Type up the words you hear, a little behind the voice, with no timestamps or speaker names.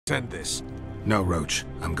end this. No, Roach.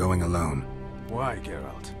 I'm going alone. Why,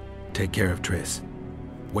 Geralt? Take care of Triss.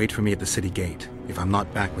 Wait for me at the city gate. If I'm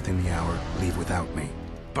not back within the hour, leave without me.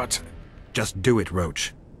 But... Just do it,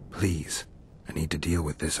 Roach. Please. I need to deal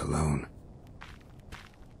with this alone.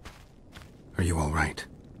 Are you all right?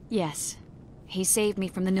 Yes. He saved me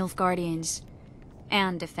from the Nilfgaardians,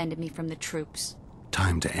 and defended me from the troops.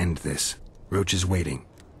 Time to end this. Roach is waiting.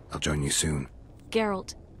 I'll join you soon.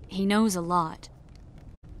 Geralt, he knows a lot.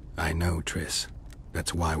 I know, Triss.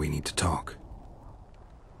 That's why we need to talk.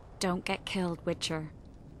 Don't get killed, Witcher.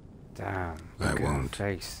 Damn, I look at her won't.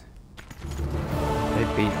 face. They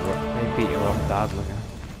beat her up bad, look at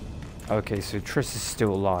her. Okay, so Triss is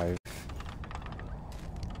still alive.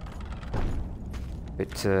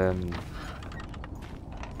 But, you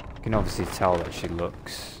can obviously tell that she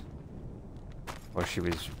looks... Well, she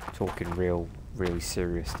was talking really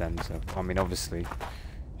serious then, so... I mean, obviously,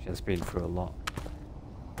 she has been through a lot.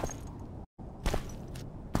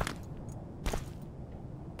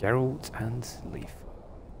 Geralt and Letho.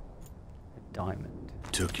 A diamond.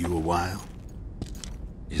 Took you a while?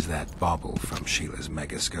 Is that bauble from Sheila's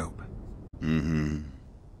megascope? Mm-hmm.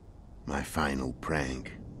 My final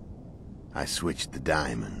prank. I switched the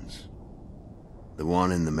diamonds. The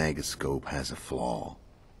one in the megascope has a flaw.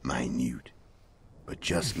 Minute. But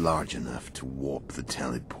just large enough to warp the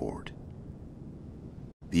teleport.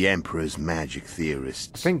 The Emperor's magic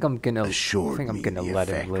theorists I think I'm gonna assured me the let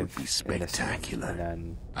him effect would live be in spectacular. this, and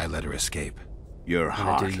then I let her escape. You're do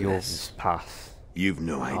heartless. yours path. You've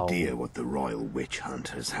no I'll- idea what the royal witch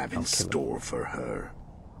hunters have in I'll kill him. store for her.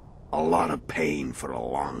 A lot of pain for a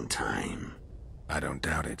long time. I don't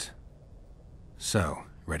doubt it. So,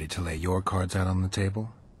 ready to lay your cards out on the table?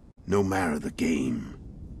 No matter the game,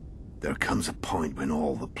 there comes a point when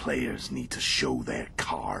all the players need to show their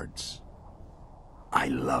cards. I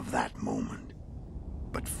love that moment.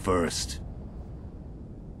 But first...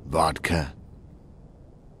 vodka?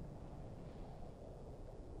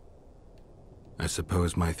 I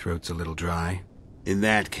suppose my throat's a little dry. In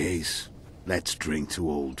that case, let's drink to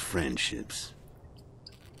old friendships.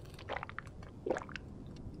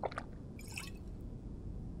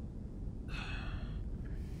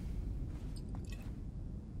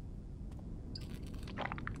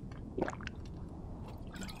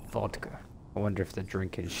 Vodka. I wonder if they're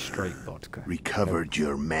drinking straight vodka. Recovered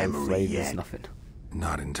your No memory flavors, yet? nothing.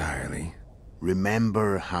 Not entirely.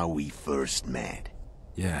 Remember how we first met?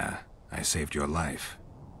 Yeah, I saved your life.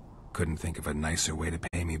 Couldn't think of a nicer way to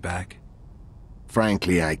pay me back?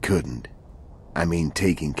 Frankly, I couldn't. I mean,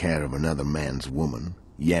 taking care of another man's woman,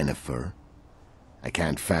 Yennefer. I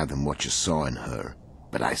can't fathom what you saw in her,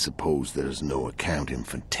 but I suppose there's no accounting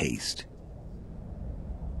for taste.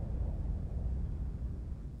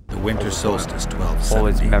 The winter solstice, All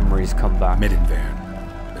his 1270. memories come back.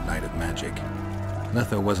 Midinvern, the night of magic.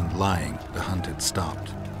 Letho wasn't lying, the hunt had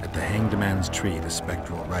stopped. At the Hanged Man's Tree, the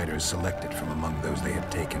spectral riders selected from among those they had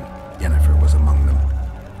taken. Yennefer was among them.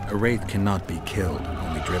 A wraith cannot be killed,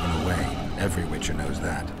 only driven away. Every Witcher knows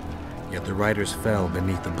that. Yet the riders fell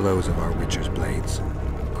beneath the blows of our Witcher's blades.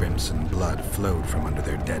 Crimson blood flowed from under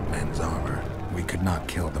their dead men's armor. We could not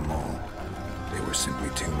kill them all. They were simply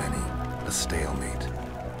too many. A stalemate.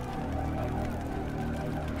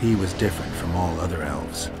 He was different from all other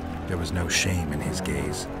elves. There was no shame in his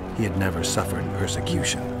gaze. He had never suffered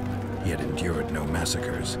persecution. He had endured no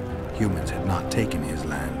massacres. Humans had not taken his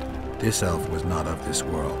land. This elf was not of this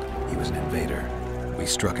world. He was an invader. We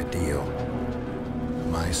struck a deal.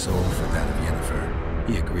 My soul for that of Yennefer.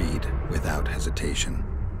 He agreed, without hesitation.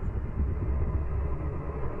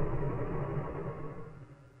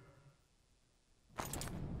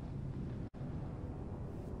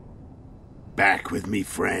 Back with me,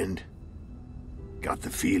 friend. Got the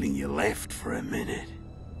feeling you left for a minute.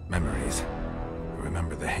 Memories. I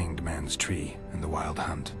remember the Hanged Man's Tree and the Wild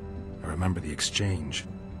Hunt. I remember the exchange.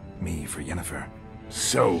 Me for Yennefer.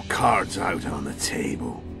 So, cards out on the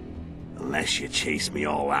table. Unless you chase me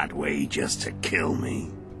all that way just to kill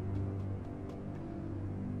me.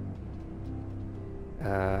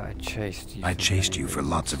 I chased you. I chased you for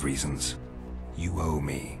lots of reasons. You owe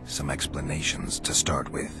me some explanations to start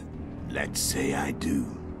with. Let's say I do.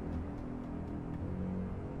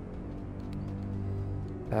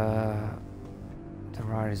 The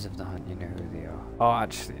Riders of the Hunt, you know who they are. Oh,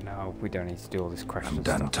 actually, no, we don't need to do all this question I'm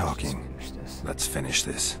done stuff. Let's just talking. finish this. Let's finish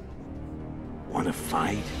this. Wanna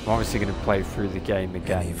fight? I'm obviously going to play through the game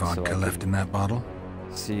again. Any so vodka I can left in that bottle?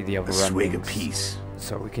 see the other A swig endings. apiece.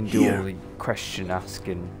 So we can do Here. all the question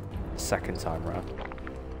asking the second time round.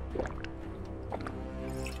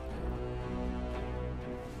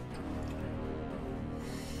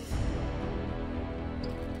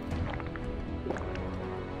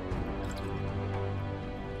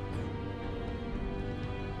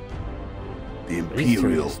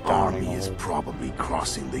 Imperial army dying is all. probably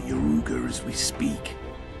crossing the Yaruga as we speak.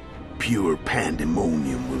 Pure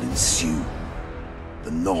pandemonium will ensue.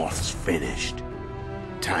 The North's finished.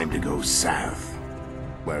 Time to go south,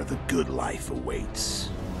 where the good life awaits.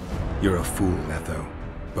 You're a fool, Letho.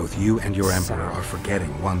 Both you and your Emperor South. are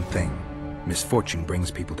forgetting one thing. Misfortune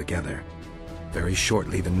brings people together. Very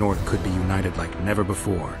shortly, the North could be united like never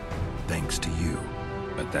before, thanks to you.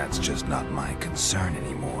 But that's just not my concern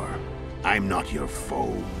anymore. I'm not your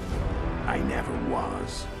foe. I never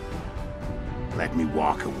was. Let me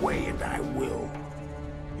walk away and I will.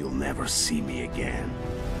 You'll never see me again.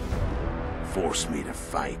 Force me to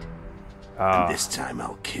fight, and this time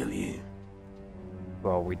I'll kill you.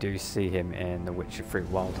 Well, we do see him in The Witcher 3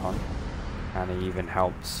 Wild Hunt, and he even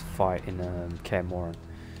helps fight in Kaer Morhen.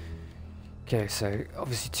 Okay, so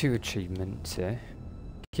obviously 2 achievements here: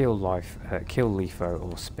 kill Letho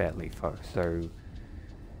or spare Letho. So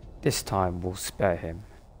this time we'll spare him,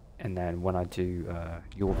 and then when I do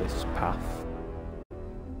Yorvis path,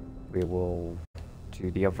 we will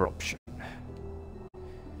do the other option.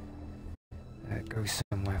 Go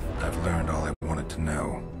somewhere. I've learned all I wanted to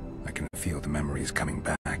know. I can feel the memories coming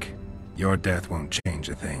back. Your death won't change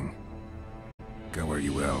a thing. Go where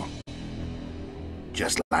you will.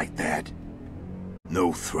 Just like that.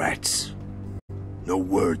 No threats. No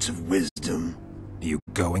words of wisdom. Are you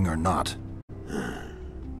going or not?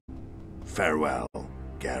 Farewell,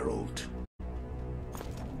 Geralt.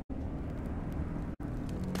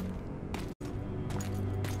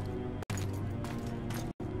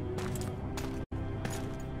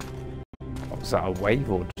 Was that a wave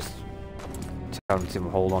or just telling him to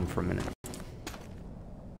hold on for a minute?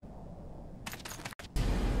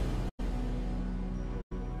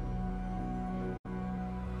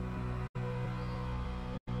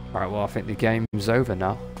 Right, well I think the game's over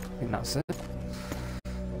now. I think that's it.